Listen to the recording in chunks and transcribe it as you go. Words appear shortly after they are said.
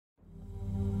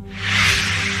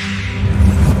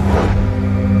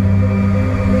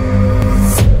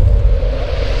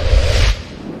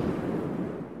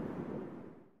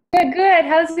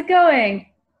How's it going?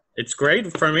 It's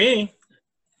great for me.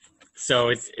 So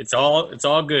it's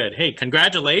all good. Hey,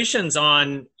 congratulations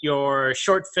on your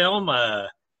short film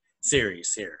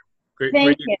series here. Great, Thank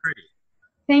great, you. pretty.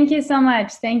 Thank you so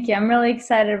much. Thank you. I'm really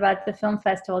excited about the film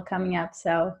festival coming up.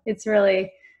 So it's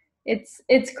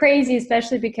crazy,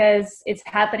 especially because it's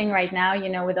happening right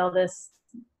now, with all this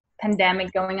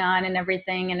pandemic going on and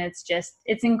everything. And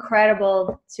it's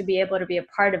incredible to be able to be a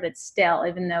part of it still,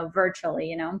 even though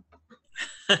virtually.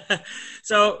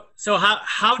 So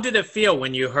how did it feel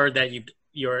when you heard that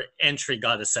your entry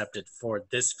got accepted for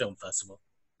this film festival?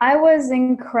 I was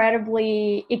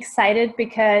incredibly excited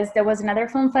because there was another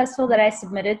film festival that I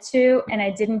submitted to and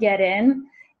I didn't get in.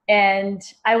 And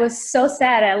I was so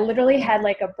sad. I literally had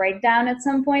like a breakdown at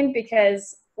some point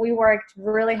because we worked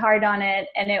really hard on it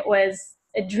and it was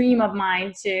a dream of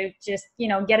mine to just,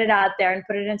 get it out there and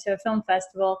put it into a film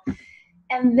festival.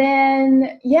 And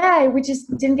then, yeah, we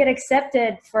just didn't get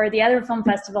accepted for the other film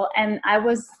festival. And I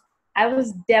was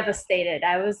devastated.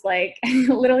 I was like,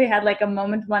 literally had like a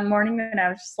moment one morning and I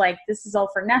was just like, this is all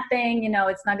for nothing.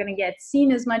 It's not going to get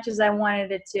seen as much as I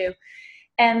wanted it to.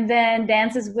 And then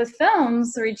Dances with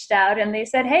Films reached out and they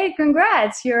said, hey,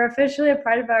 congrats. You're officially a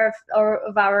part of our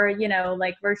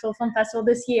like virtual film festival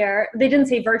this year. They didn't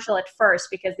say virtual at first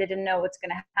because they didn't know what's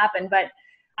going to happen. But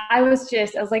I was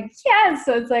like, yes.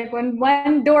 So it's like when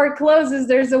one door closes,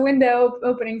 there's a window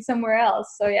opening somewhere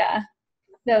else. So yeah,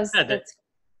 Yeah, that's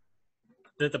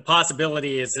the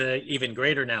possibility is even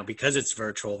greater now because it's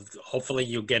virtual. Hopefully,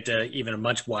 you get even a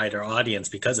much wider audience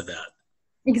because of that.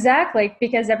 exactly,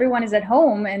 because everyone is at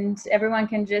home and everyone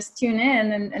can just tune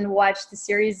in and watch the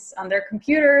series on their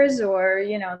computers or,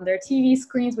 their TV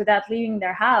screens without leaving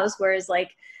their house. Whereas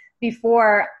like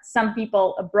before, some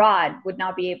people abroad would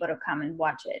not be able to come and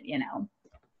watch it.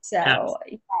 So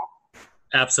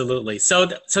Absolutely. So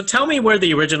tell me where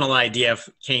the original idea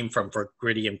came from for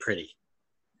Gritty and Pretty.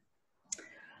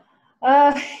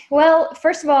 Uh, well,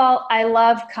 first of all, I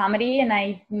love comedy and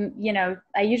I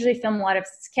usually film a lot of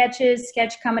sketch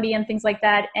comedy and things like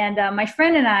that. And my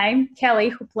friend and I, Kelly,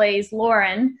 who plays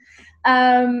Lauren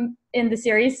in the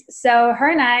series, so her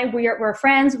and I, we're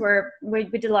friends. We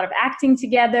did a lot of acting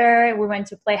together. We went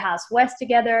to Playhouse West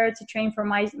together to train for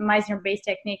Meisner bass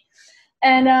technique.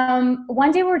 And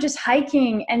one day we were just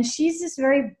hiking, and she's this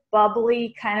very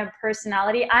bubbly kind of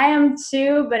personality. I am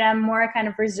too, but I'm more kind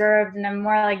of reserved, and I'm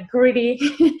more like gritty.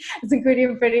 It's a gritty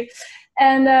and pretty.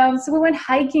 And so we went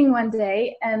hiking one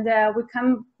day, and we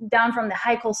come down from the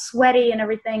hike all sweaty and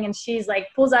everything, and she's like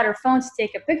pulls out her phone to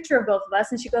take a picture of both of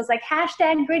us, and she goes like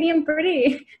 #gritty and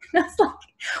pretty. And I was like,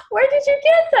 where did you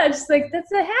get that? She's like,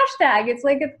 that's a hashtag. It's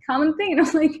like a common thing. And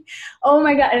I'm like, oh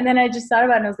my God. And then I just thought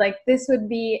about it and I was like, this would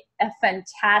be a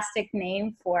fantastic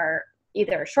name for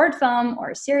either a short film or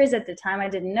a series. At the time I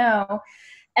didn't know.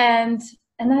 And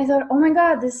then I thought, oh my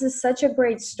God, this is such a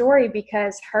great story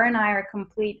because her and I are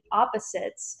complete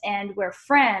opposites and we're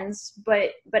friends,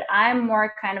 but I'm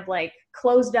more kind of like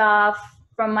closed off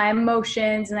from my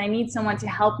emotions and I need someone to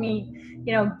help me,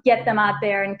 get them out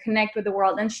there and connect with the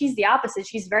world. And she's the opposite.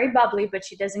 She's very bubbly, but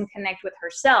she doesn't connect with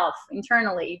herself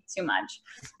internally too much.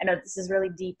 I know this is really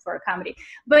deep for a comedy,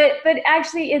 but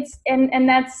actually and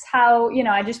that's how,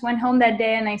 I just went home that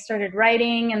day and I started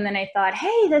writing and then I thought,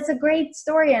 hey, that's a great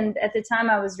story. And at the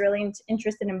time I was really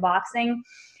interested in boxing.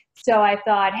 So I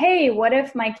thought, hey, what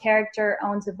if my character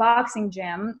owns a boxing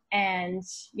gym and,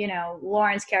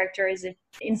 Lauren's character is an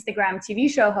Instagram TV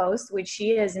show host, which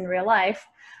she is in real life.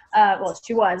 Well,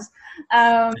 she was.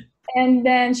 And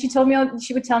then she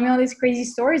would tell me all these crazy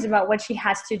stories about what she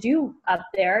has to do up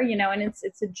there, and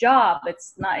it's a job.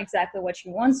 It's not exactly what she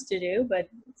wants to do, but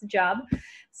it's a job.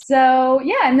 So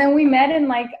yeah, and then we met and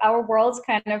like our worlds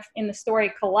kind of in the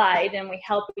story collide and we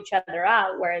help each other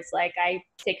out, where it's like I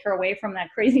take her away from that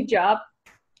crazy job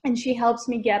and she helps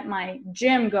me get my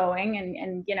gym going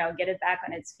and get it back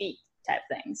on its feet type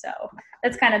thing. So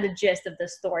that's kind of the gist of the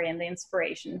story and the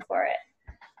inspiration for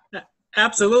it.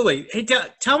 Absolutely. Hey,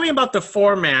 tell me about the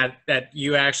format that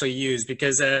you actually use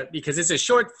because it's a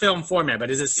short film format, but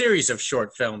it's a series of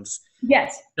short films.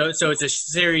 Yes. So it's a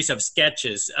series of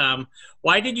sketches.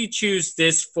 Why did you choose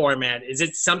this format? Is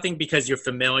it something because you're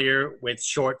familiar with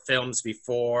short films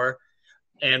before?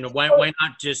 And why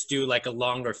not just do like a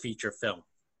longer feature film?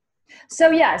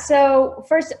 So yeah, so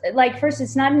first,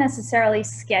 it's not necessarily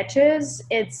sketches.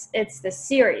 It's the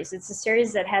series. It's a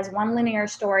series that has one linear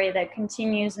story that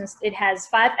continues, and it has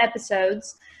 5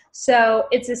 episodes. So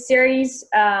it's a series,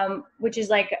 which is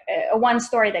like a one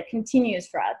story that continues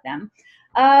throughout them.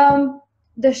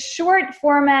 The short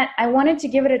format, I wanted to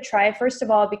give it a try, first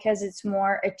of all, because it's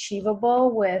more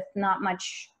achievable with not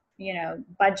much,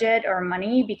 budget or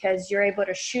money, because you're able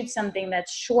to shoot something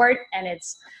that's short and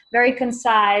it's very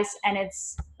concise, and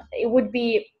it would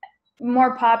be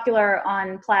more popular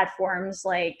on platforms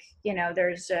like,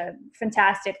 there's a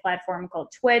fantastic platform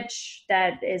called Twitch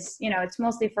that is, it's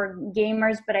mostly for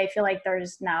gamers, but I feel like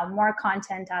there's now more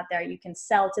content out there you can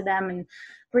sell to them and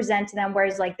present to them,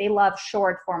 whereas like they love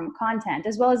short form content,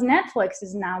 as well as Netflix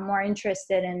is now more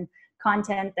interested in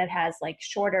content that has like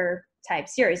shorter type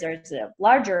series. There's a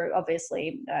larger,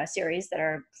 obviously, series that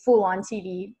are full on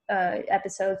TV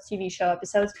episodes, TV show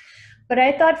episodes. But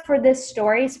I thought for this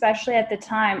story, especially at the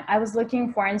time, I was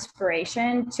looking for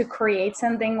inspiration to create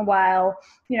something while,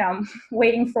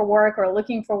 waiting for work or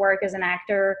looking for work as an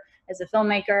actor, as a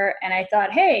filmmaker. And I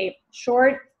thought, hey,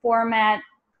 short format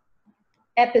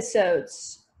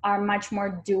episodes are much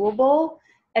more doable,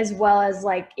 as well as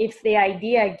like if the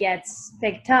idea gets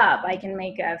picked up, I can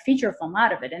make a feature film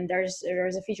out of it. And there's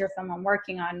a feature film I'm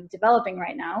working on developing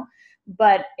right now,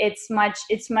 but it's much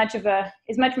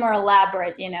more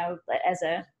elaborate,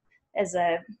 as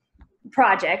a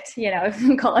project, if you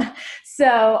can call it.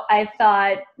 So I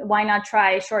thought, why not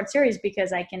try a short series,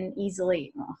 because I can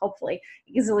hopefully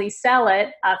easily sell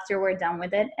it after we're done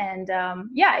with it. And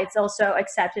it's also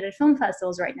accepted at film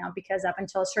festivals right now, because up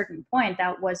until a certain point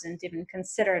that wasn't even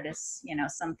considered as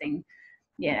something,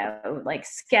 like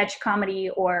sketch comedy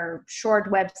or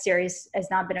short web series has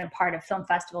not been a part of film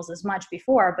festivals as much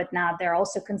before, but now they're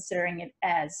also considering it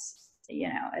as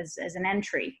as an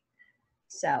entry.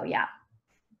 So yeah.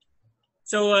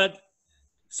 So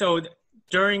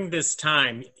during this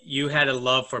time, you had a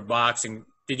love for boxing.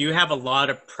 Did you have a lot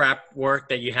of prep work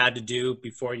that you had to do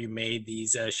before you made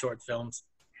these short films?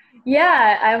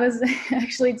 Yeah, I was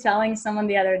actually telling someone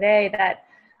the other day that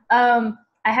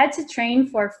I had to train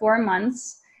for 4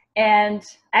 months, and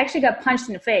I actually got punched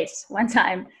in the face one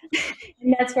time.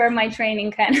 And that's where my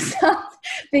training kind of stopped,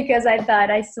 because I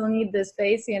thought I still need this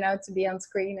face, to be on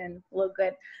screen and look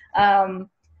good.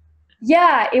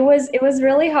 Yeah, it was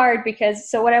really hard, because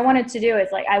so what I wanted to do is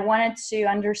like, I wanted to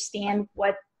understand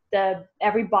what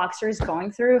every boxer is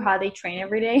going through, how they train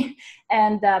every day.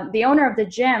 And the owner of the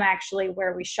gym, actually,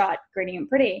 where we shot Gritty and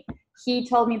Pretty, he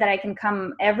told me that I can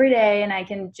come every day and I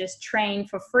can just train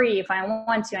for free if I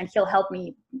want to, and he'll help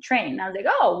me train. And I was like,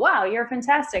 oh, wow, you're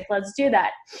fantastic. Let's do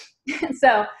that.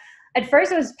 So at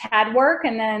first it was pad work,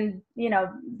 and then,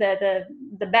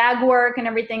 the bag work and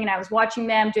everything. And I was watching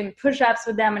them, doing push-ups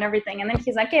with them and everything. And then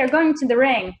he's like, hey, you're going to the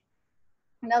ring.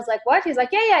 And I was like, what? He's like,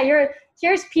 yeah,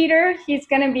 here's Peter. He's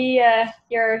going to be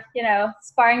your,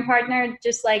 sparring partner.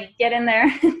 Just like get in there.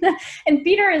 And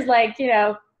Peter is like,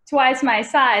 twice my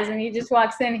size, and he just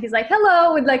walks in. He's like,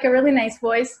 hello, with like a really nice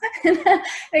voice. And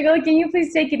I go, can you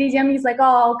please take it easy on me? He's like,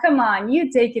 oh, come on,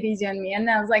 you take it easy on me. And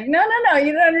I was like, no,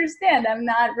 you don't understand. I'm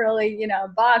not really, a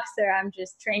boxer. I'm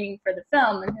just training for the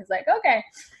film. And he's like, okay.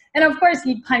 And of course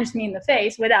he punched me in the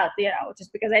face without,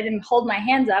 just because I didn't hold my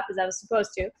hands up as I was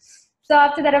supposed to. So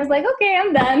after that, I was like, okay,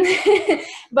 I'm done.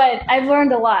 But I've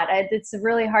learned a lot. It's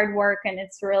really hard work, and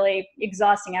it's really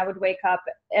exhausting. I would wake up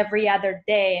every other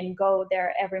day and go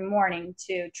there every morning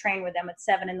to train with them at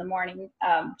 7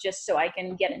 a.m, just so I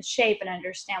can get in shape and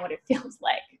understand what it feels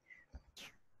like.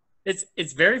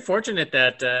 It's very fortunate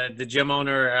that the gym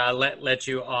owner let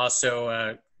you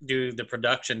also do the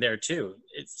production there too.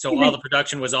 So all the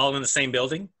production was all in the same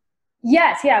building?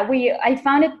 Yes, yeah. I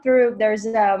found it through, there's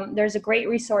a great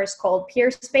resource called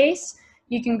Peer Space.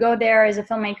 You can go there as a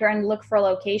filmmaker and look for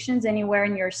locations anywhere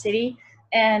in your city.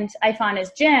 And I found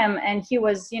his gym, and he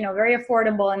was, very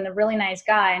affordable and a really nice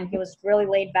guy, and he was really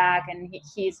laid back, and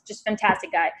he's just a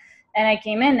fantastic guy. And I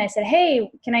came in and I said, hey,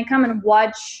 can I come and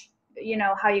watch,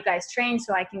 how you guys train,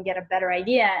 so I can get a better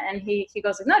idea? And he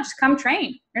goes, no, just come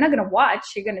train. You're not going to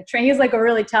watch, you're going to train. He's like a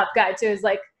really tough guy too. He's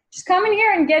like, just come in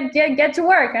here and get to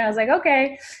work. And I was like,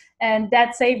 okay. And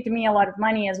that saved me a lot of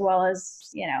money, as well as,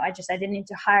 I didn't need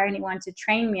to hire anyone to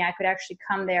train me. I could actually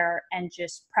come there and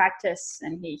just practice.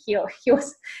 And he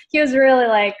was really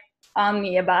like on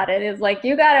me about it. It's like,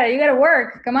 you gotta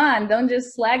work. Come on, don't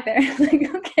just slack there. I was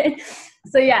like, okay.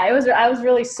 So yeah, I was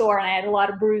really sore, and I had a lot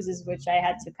of bruises, which I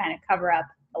had to kind of cover up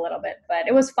a little bit, but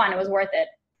it was fun. It was worth it.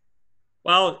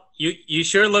 Well, you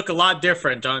sure look a lot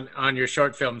different on your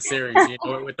short film series,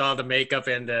 with all the makeup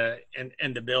and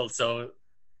the build. So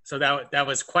that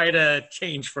was quite a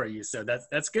change for you. So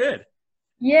that's good.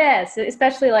 Yes,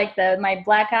 especially like my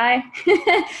black eye.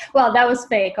 Well, that was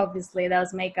fake, obviously. That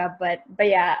was makeup, but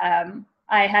yeah,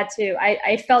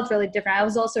 I felt really different. I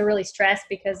was also really stressed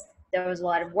because there was a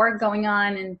lot of work going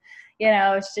on, and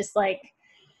it's just like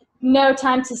no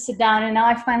time to sit down. And now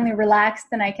I finally relaxed,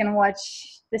 and I can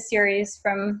watch the series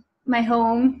from my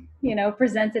home, you know,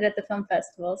 presented at the film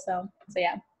festival. So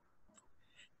yeah.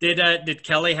 Did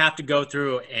Kelly have to go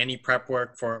through any prep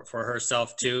work for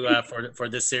herself too for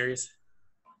this series?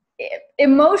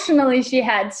 Emotionally she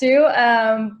had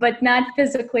to, but not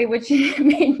physically, which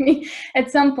made me,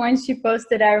 at some point she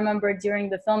posted, I remember during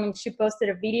the filming, she posted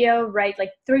a video, right,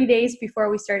 like 3 days before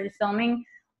we started filming,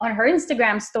 on her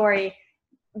Instagram story,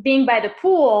 being by the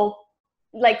pool,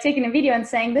 like taking a video and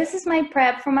saying, this is my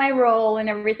prep for my role and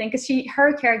everything, because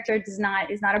her character is not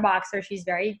a boxer. She's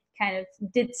very kind of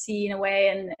ditzy in a way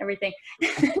and everything.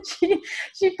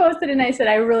 she posted and I said,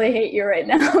 I really hate you right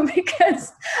now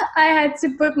because I had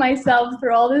to put myself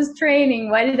through all this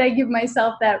training. Why did I give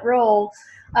myself that role?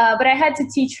 But I had to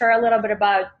teach her a little bit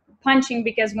about punching,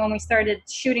 because when we started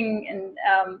shooting,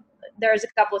 and there's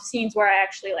a couple of scenes where I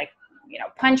actually like, you know,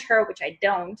 punch her, which I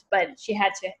don't, but she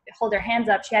had to hold her hands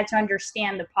up. She had to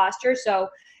understand the posture. So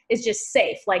it's just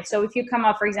safe. Like, so if you come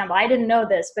up, for example, I didn't know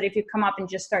this, but if you come up and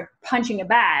just start punching a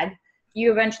bag,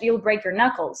 you'll break your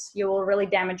knuckles. You will really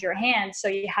damage your hand. So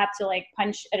you have to like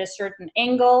punch at a certain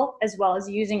angle, as well as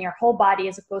using your whole body,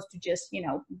 as opposed to just, you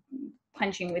know,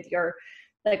 punching with your,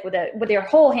 like with your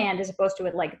whole hand, as opposed to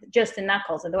with like just the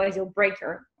knuckles. Otherwise you'll break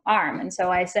your arm. And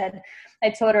so I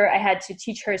told her I had to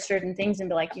teach her certain things and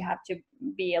be like, you have to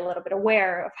be a little bit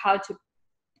aware of how to,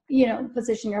 you know,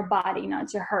 position your body, not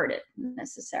to hurt it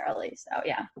necessarily. So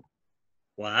yeah.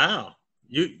 Wow.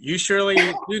 You surely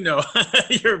do know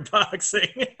your boxing.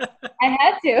 I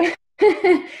had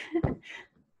to.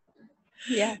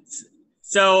 Yeah.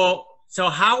 So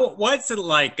what's it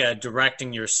like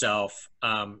directing yourself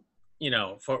you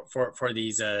know, for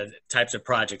these types of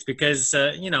projects? Because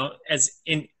you know, as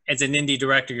an indie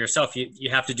director yourself, you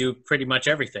have to do pretty much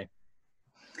everything.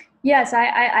 Yes,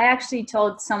 I actually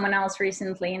told someone else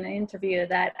recently in an interview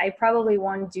that I probably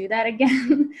won't do that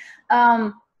again.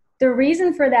 The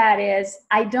reason for that is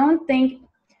I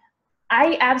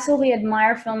absolutely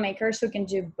admire filmmakers who can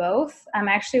do both. I'm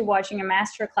actually watching a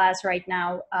master class right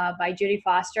now by Judy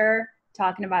Foster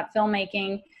talking about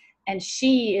filmmaking, and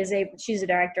she's a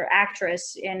director,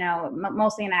 actress, you know,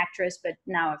 mostly an actress, but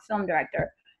now a film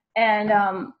director. And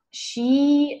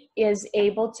she is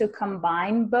able to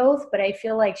combine both, but I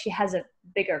feel like she has a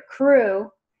bigger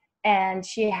crew, and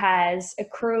she has a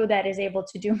crew that is able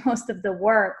to do most of the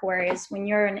work. Whereas when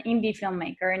you're an indie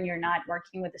filmmaker and you're not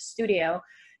working with a studio,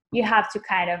 you have to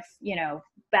kind of, you know,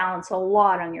 balance a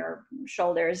lot on your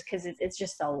shoulders, because it's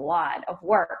just a lot of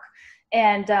work.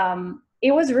 And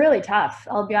it was really tough.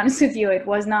 I'll be honest with you.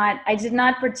 I did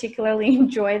not particularly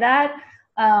enjoy that.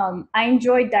 I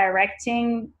enjoyed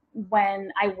directing when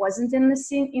I wasn't in the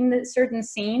scene, in the certain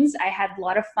scenes. I had a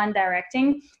lot of fun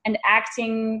directing, and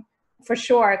acting for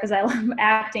sure, because I love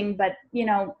acting. But you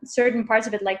know, certain parts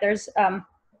of it, like there's a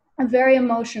very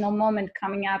emotional moment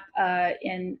coming up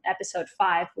in episode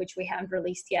 5, which we haven't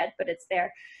released yet, but it's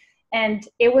there. And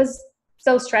it was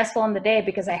so stressful in the day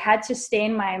because I had to stay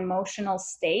in my emotional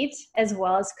state as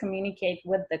well as communicate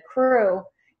with the crew.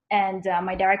 And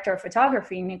my director of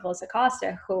photography, Nicholas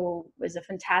Acosta, who was a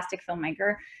fantastic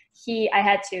filmmaker, I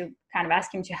had to kind of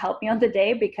ask him to help me on the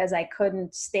day, because I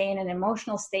couldn't stay in an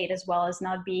emotional state as well as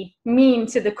not be mean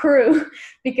to the crew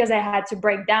because I had to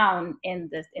break down in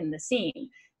the scene.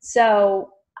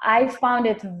 So I found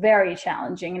it very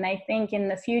challenging. And I think in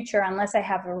the future, unless I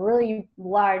have a really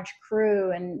large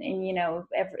crew and you know,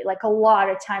 like a lot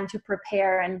of time to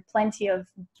prepare and plenty of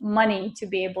money to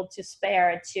be able to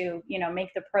spare to, you know,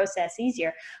 make the process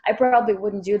easier, I probably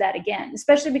wouldn't do that again,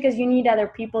 especially because you need other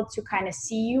people to kind of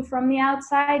see you from the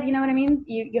outside. You know what I mean?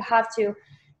 You have to,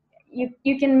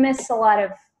 you can miss a lot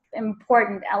of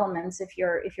important elements if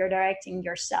you're directing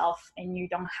yourself and you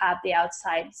don't have the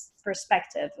outside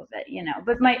perspective of it, you know.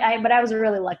 But I was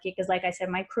really lucky because, like I said,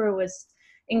 my crew was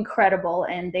incredible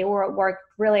and they worked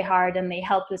really hard and they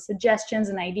helped with suggestions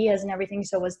and ideas and everything.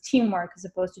 So it was teamwork as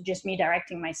opposed to just me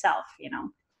directing myself, you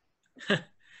know.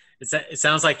 It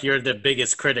sounds like you're the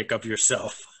biggest critic of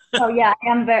yourself. Oh yeah,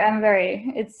 I'm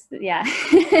very, it's, yeah.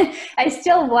 I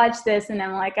still watch this and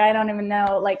I'm like, I don't even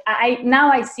know, like now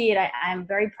I see it. I'm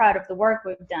very proud of the work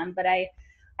we've done, but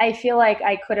I feel like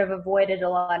I could have avoided a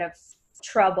lot of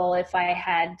trouble if I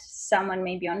had someone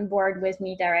maybe on board with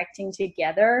me directing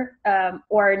together,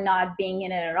 or not being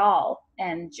in it at all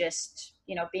and just,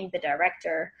 you know, being the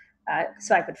director.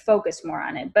 So I could focus more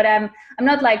on it. But I'm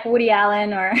not like Woody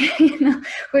Allen or, you know,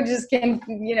 who just can,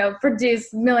 you know,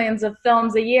 produce millions of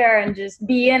films a year and just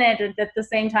be in it at the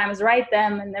same time as write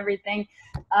them and everything.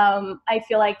 I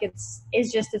feel like it's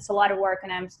a lot of work,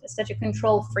 and I'm such a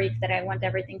control freak that I want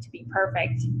everything to be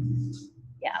perfect.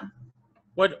 Yeah.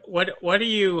 What are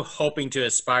you hoping to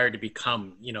aspire to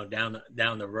become, you know,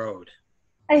 down the road?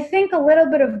 I think a little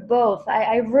bit of both.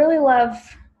 I really love,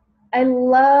 I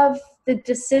love the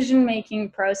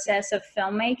decision-making process of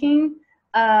filmmaking.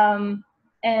 Um,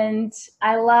 and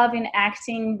I love in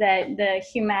acting that the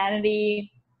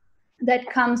humanity that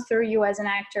comes through you as an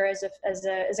actor, as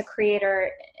a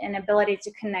creator, and ability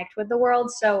to connect with the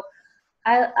world. So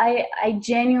I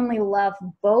genuinely love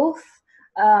both.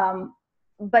 Um,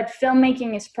 but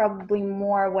filmmaking is probably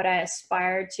more what I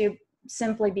aspire to,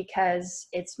 simply because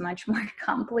it's much more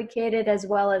complicated as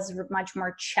well as much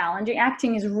more challenging.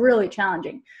 Acting is really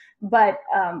challenging, but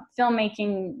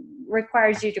filmmaking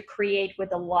requires you to create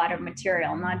with a lot of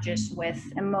material, not just with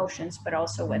emotions, but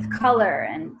also with color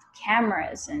and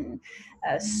cameras and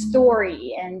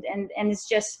story. And it's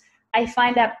just, I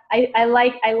find that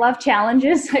I love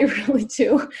challenges. I really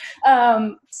do.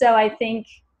 So I think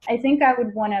I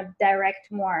would want to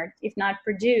direct more, if not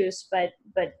produce, but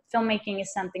filmmaking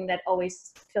is something that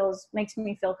always makes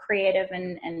me feel creative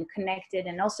and connected,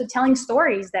 and also telling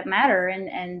stories that matter.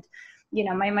 And you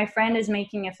know, my friend is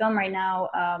making a film right now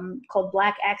called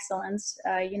Black Excellence.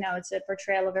 You know, it's a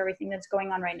portrayal of everything that's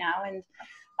going on right now, and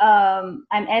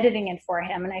I'm editing it for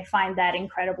him, and I find that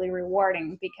incredibly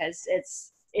rewarding, because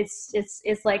it's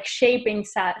like shaping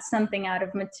something out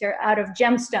of material, out of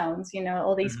gemstones, you know,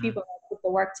 all these people put the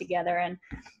work together. And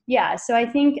yeah, so I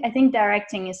think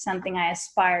directing is something I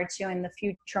aspire to in the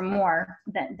future more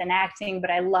than acting,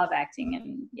 but I love acting,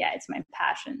 and yeah, it's my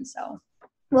passion. So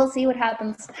we'll see what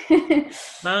happens.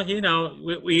 Well, you know,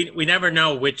 we never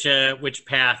know which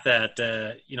path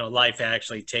that you know, life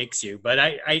actually takes you. But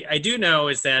I do know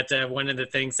is that one of the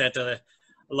things that a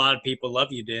lot of people love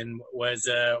you in was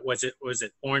it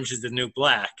Orange is the New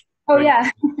Black? Oh yeah.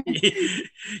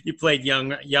 You played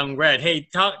young Red. Hey,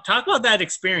 talk about that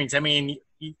experience. I mean,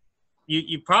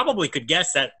 you probably could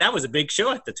guess that that was a big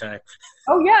show at the time.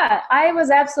 Oh yeah, I was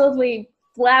absolutely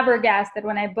flabbergasted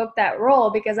when I booked that role,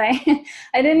 because I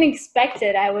I didn't expect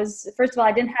it. I was, first of all,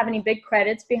 I didn't have any big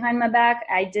credits behind my back.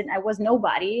 I was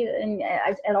nobody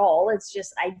at all. It's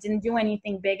just, I didn't do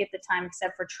anything big at the time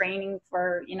except for training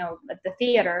for, you know, at the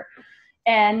theater.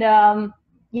 And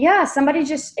yeah, somebody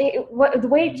just, the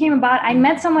way it came about, I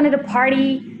met someone at a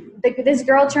party. This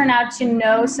girl turned out to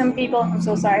know some people. I'm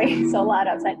so sorry, it's so loud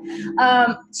outside.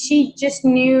 She just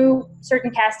knew certain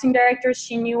casting directors.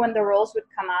 She knew when the roles would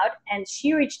come out, and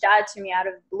she reached out to me out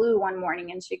of the blue one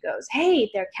morning, and she goes, "Hey,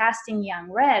 they're casting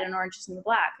young Red and Orange is the New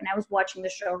Black." And I was watching the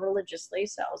show religiously,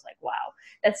 so I was like, "Wow,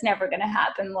 that's never gonna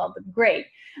happen." Well, but great.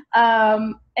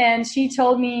 And she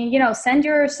told me, you know, send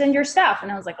your stuff.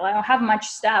 And I was like, well, I don't have much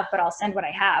stuff, but I'll send what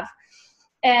I have.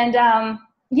 And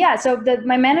yeah, so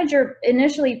my manager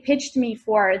initially pitched me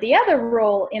for the other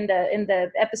role in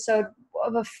the episode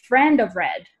of a friend of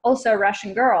Red, also a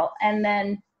Russian girl. And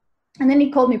then he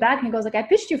called me back and he goes like, "I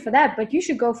pitched you for that, but you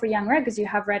should go for young Red because you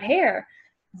have red hair."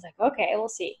 I was like, okay, we'll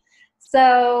see.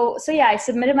 So yeah, I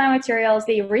submitted my materials.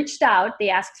 They reached out. They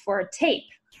asked for a tape.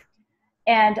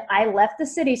 And I left the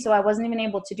city, so I wasn't even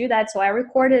able to do that. So I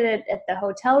recorded it at the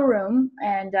hotel room,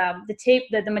 and the tape,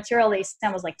 the material they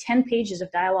sent was like 10 pages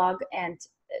of dialogue. And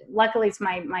luckily it's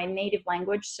my native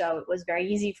language, so it was very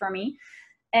easy for me.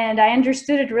 And I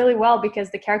understood it really well,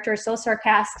 because the character is so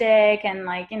sarcastic, and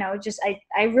like, you know, just,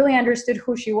 I really understood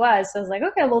who she was. So I was like,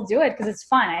 okay, we'll do it, because it's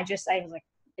fun. I was like,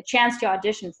 a chance to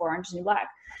audition for Orange is the New Black.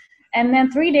 And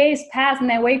then 3 days passed, and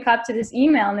I wake up to this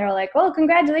email, and they're like, "Oh,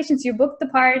 congratulations, you booked the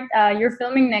part. You're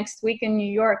filming next week in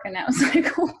New York." And I was like,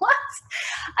 what?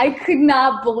 I could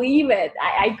not believe it.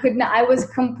 I could not. I was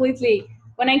completely,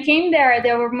 when I came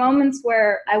there were moments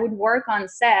where I would work on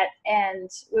set, and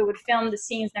we would film the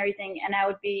scenes and everything, and I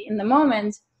would be in the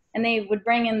moment, and they would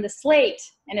bring in the slate,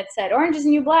 and it said Orange is the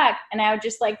New Black. And I would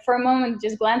just like, for a moment,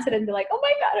 just glance at it and be like, oh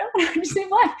my God, Orange is the New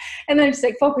Black. And then just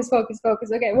like, focus.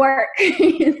 Okay, work.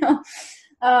 You know,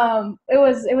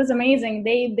 it was amazing.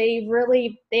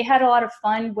 They had a lot of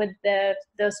fun with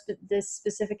this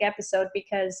specific episode,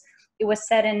 because it was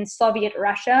set in Soviet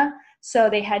Russia. So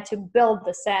they had to build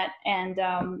the set, and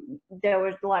there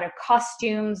was a lot of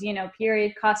costumes, you know,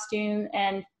 period costume.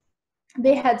 And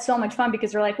they had so much fun,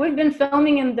 because they're like, we've been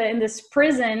filming in this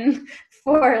prison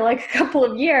for like a couple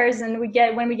of years, and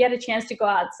when we get a chance to go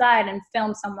outside and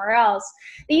film somewhere else.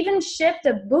 They even shipped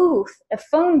a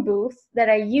phone booth that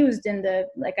I used in the,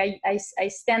 like, I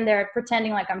stand there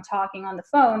pretending like I'm talking on the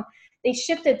phone. They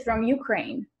shipped it from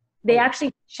Ukraine. They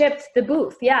actually shipped the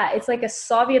booth. Yeah, it's like a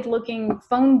Soviet looking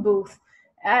phone booth.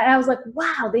 And I was like,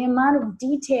 wow, the amount of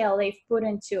detail they've put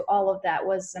into all of that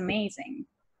was amazing.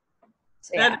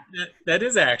 So, yeah. That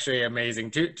is actually amazing.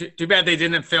 Too bad they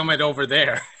didn't film it over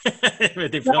there.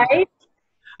 They filmed Right?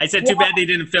 I said too Yeah, bad they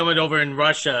didn't film it over in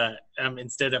Russia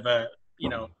instead of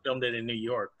filmed it in New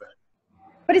York.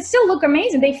 but it still looked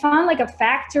amazing. They found like a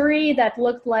factory that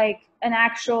looked like an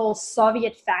actual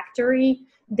Soviet factory.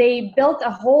 They built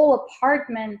a whole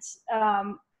apartment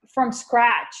from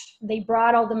scratch. They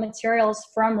brought all the materials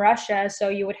from Russia, so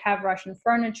you would have Russian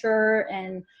furniture,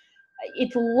 and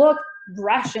it looked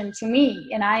Russian to me.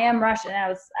 And I am Russian.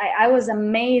 I was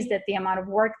amazed at the amount of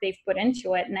work they've put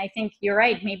into it. And I think you're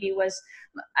right. Maybe it was,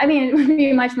 I mean, it would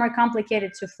be much more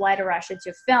complicated to fly to Russia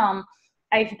to film.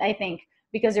 I think,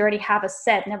 because they already have a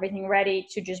set and everything ready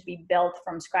to just be built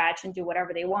from scratch and do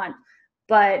whatever they want.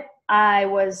 But I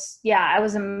was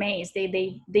amazed.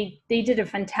 They did a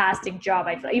fantastic job.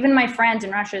 I feel even my friends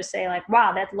in Russia say like,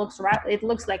 wow, it looks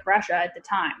like Russia at the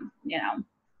time, you know.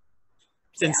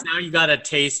 Since now you got a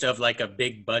taste of like a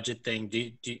big budget thing,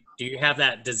 do you have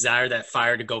that desire, that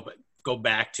fire to go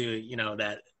back to,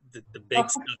 the big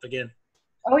stuff again?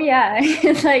 Oh yeah,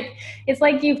 it's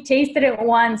like you've tasted it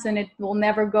once and it will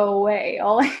never go away.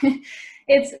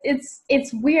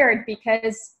 It's weird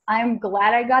because I'm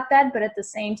glad I got that, but at the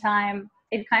same time,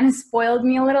 it kind of spoiled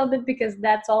me a little bit because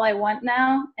that's all I want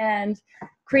now. And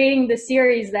creating the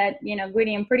series that,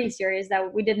 Gritty and Pretty series,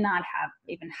 that we did not have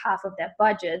even half of that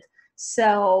budget.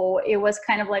 So it was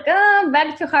kind of like,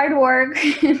 back to hard work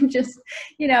and just,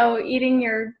 eating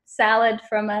your salad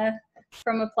from a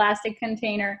plastic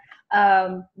container.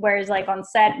 Whereas like on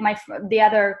set, the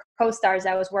other co-stars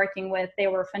I was working with, they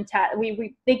were fantastic.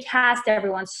 They cast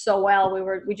everyone so well.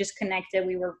 We just connected.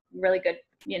 We were really good,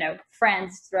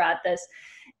 friends throughout this.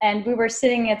 And we were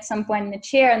sitting at some point in the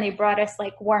chair, and they brought us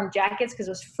like warm jackets because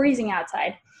it was freezing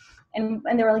outside. And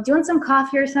they were like, do you want some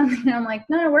coffee or something? And I'm like,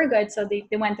 no, we're good. So they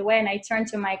went away, and I turned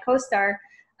to my co-star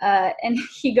and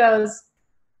he goes,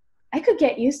 I could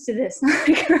get used to this.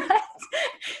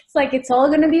 It's like, it's all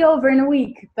going to be over in a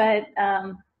week. But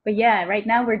yeah, right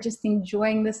now we're just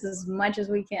enjoying this as much as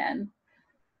we can.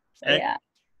 So, yeah.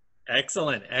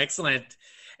 Excellent.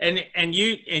 And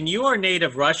you are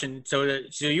native Russian. So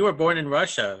you were born in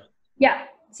Russia. Yeah.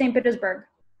 St. Petersburg.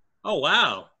 Oh,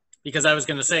 wow. Because I was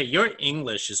going to say, your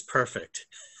English is perfect.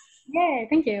 Yeah,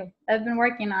 thank you. I've been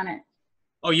working on it.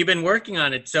 Oh, you've been working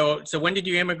on it. So when did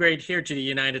you immigrate here to the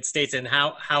United States, and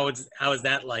how is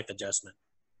that life adjustment?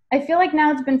 I feel like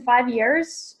now it's been 5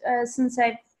 years since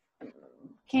I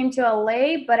came to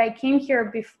LA, but I came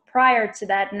here prior to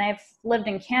that, and I've lived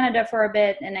in Canada for a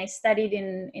bit, and I studied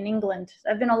in England.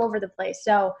 I've been all over the place.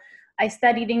 So I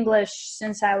studied English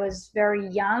since I was very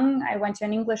young. I went to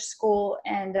an English school,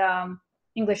 and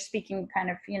English speaking kind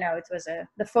of,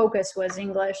 the focus was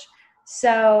English.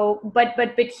 So, but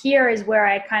here is where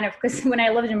I kind of, because when I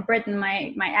lived in Britain,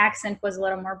 my accent was a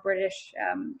little more British,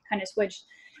 kind of switched.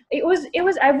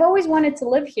 I've always wanted to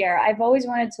live here. I've always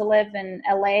wanted to live in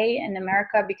LA in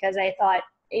America because I thought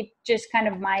it just kind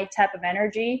of my type of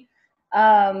energy.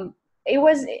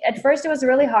 At first it was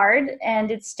really hard,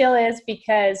 and it still is,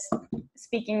 because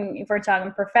if we're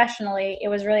talking professionally, it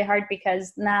was really hard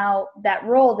because now that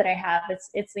role that I have,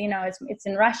 it's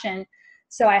in Russian.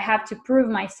 So I have to prove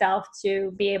myself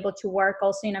to be able to work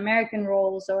also in American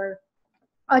roles or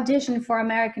audition for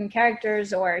American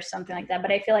characters or something like that.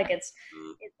 But I feel like it's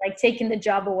like taking the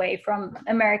job away from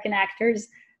American actors.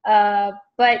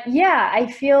 But yeah,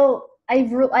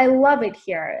 I love it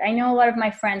here. I know a lot of my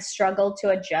friends struggle to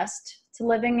adjust to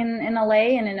living in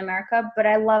LA and in America, but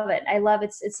I love it.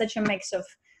 It's such a mix of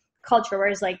culture,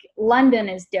 whereas like London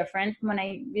is different. When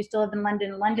I used to live in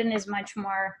London is much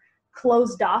more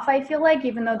closed off, I feel like,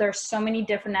 even though there's so many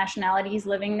different nationalities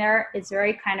living there, it's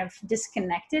very kind of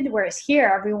disconnected, whereas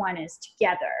here everyone is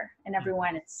together and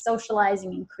everyone is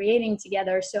socializing and creating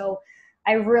together. So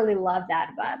I really love that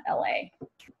about LA.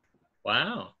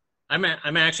 Wow. I'm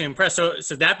actually impressed.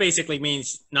 So that basically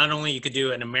means not only you could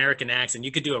do an American accent,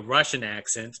 you could do a Russian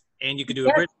accent, and you could do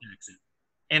a British accent,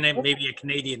 and then maybe a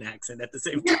Canadian accent at the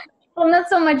same time. Well, not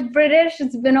so much British.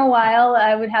 It's been a while.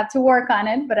 I would have to work on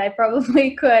it, but I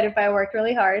probably could if I worked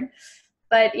really hard.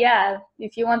 But yeah,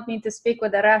 if you want me to speak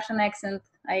with a Russian accent,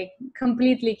 I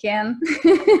completely can,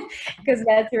 because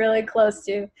that's really close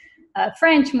to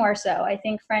French more so. I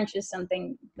think French is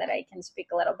something that I can speak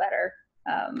a little better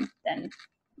than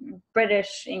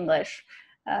British English.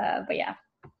 But yeah.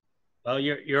 Well,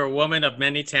 you're a woman of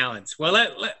many talents. Well,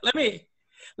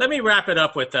 let me wrap it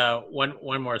up with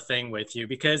one more thing with you,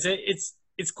 because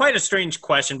it's quite a strange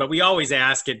question, but we always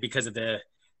ask it because of the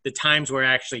times we're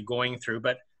actually going through.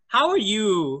 But how are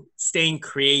you staying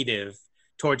creative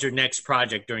towards your next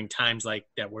project during times like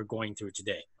that we're going through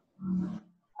today?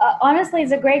 Honestly,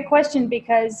 it's a great question,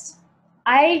 because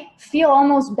I feel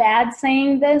almost bad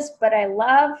saying this, but I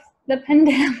love the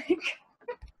pandemic.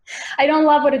 I don't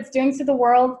love what it's doing to the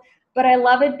world, but I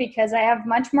love it because I have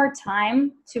much more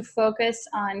time to focus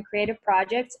on creative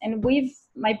projects. And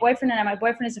my boyfriend and I, my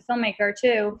boyfriend is a filmmaker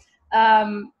too.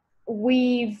 Um,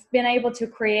 we've been able to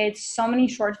create so many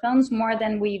short films, more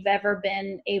than we've ever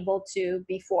been able to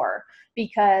before,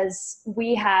 because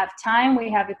we have time, we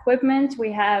have equipment,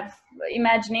 we have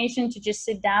imagination to just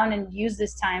sit down and use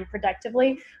this time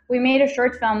productively. We made a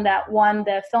short film that won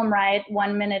the Film Riot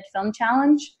 1 Minute Film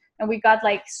Challenge, and we got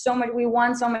like so much, we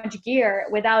won so much gear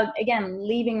without, again,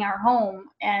 leaving our home.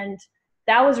 And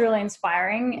that was really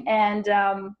inspiring. And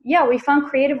yeah, we found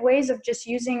creative ways of just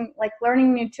using, like,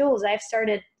 learning new tools. I've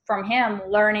started from him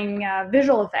learning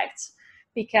visual effects,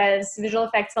 because visual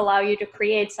effects allow you to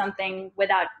create something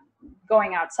without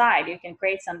going outside. You can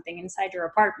create something inside your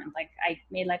apartment. Like, I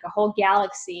made like a whole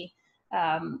galaxy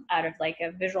out of like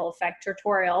a visual effect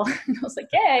tutorial. And I was like,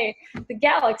 hey, the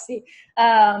galaxy.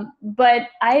 But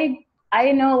I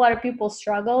know a lot of people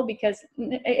struggle because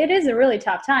it is a really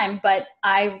tough time, but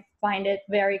I find it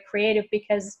very creative,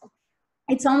 because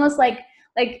it's almost like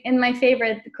in my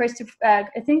favorite Christopher,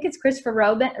 I think it's Christopher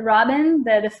Robin,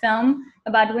 the film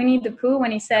about Winnie the Pooh,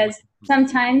 when he says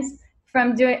sometimes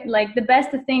from doing, like, the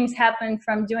best of things happen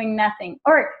from doing nothing,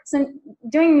 or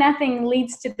doing nothing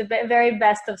leads to the very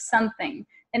best of something.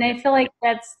 And I feel like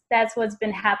that's what's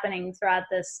been happening throughout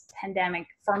this pandemic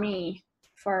for me,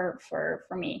 for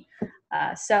me.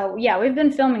 So yeah, we've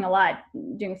been filming a lot,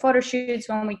 doing photo shoots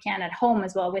when we can at home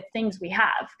as well with things we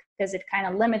have, because it kind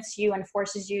of limits you and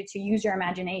forces you to use your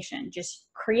imagination. Just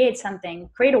create something,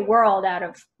 create a world out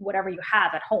of whatever you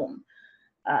have at home.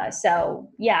 So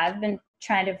yeah, I've been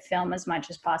trying to film as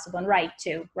much as possible, and write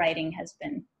too. Writing has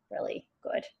been really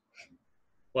good.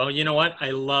 Well, you know what? I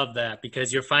love that,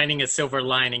 because you're finding a silver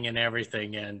lining in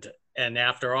everything. And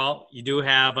after all, you do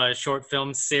have a short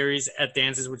film series at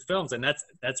Dances with Films, and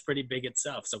that's pretty big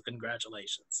itself. So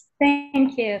congratulations.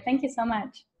 Thank you. Thank you so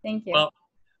much. Thank you. Well,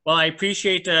 I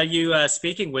appreciate you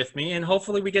speaking with me, and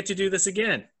hopefully we get to do this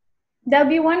again. That would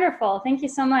be wonderful. Thank you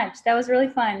so much. That was really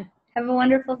fun. Have a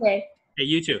wonderful day. Hey,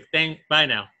 you too. Bye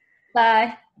now.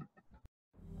 Bye.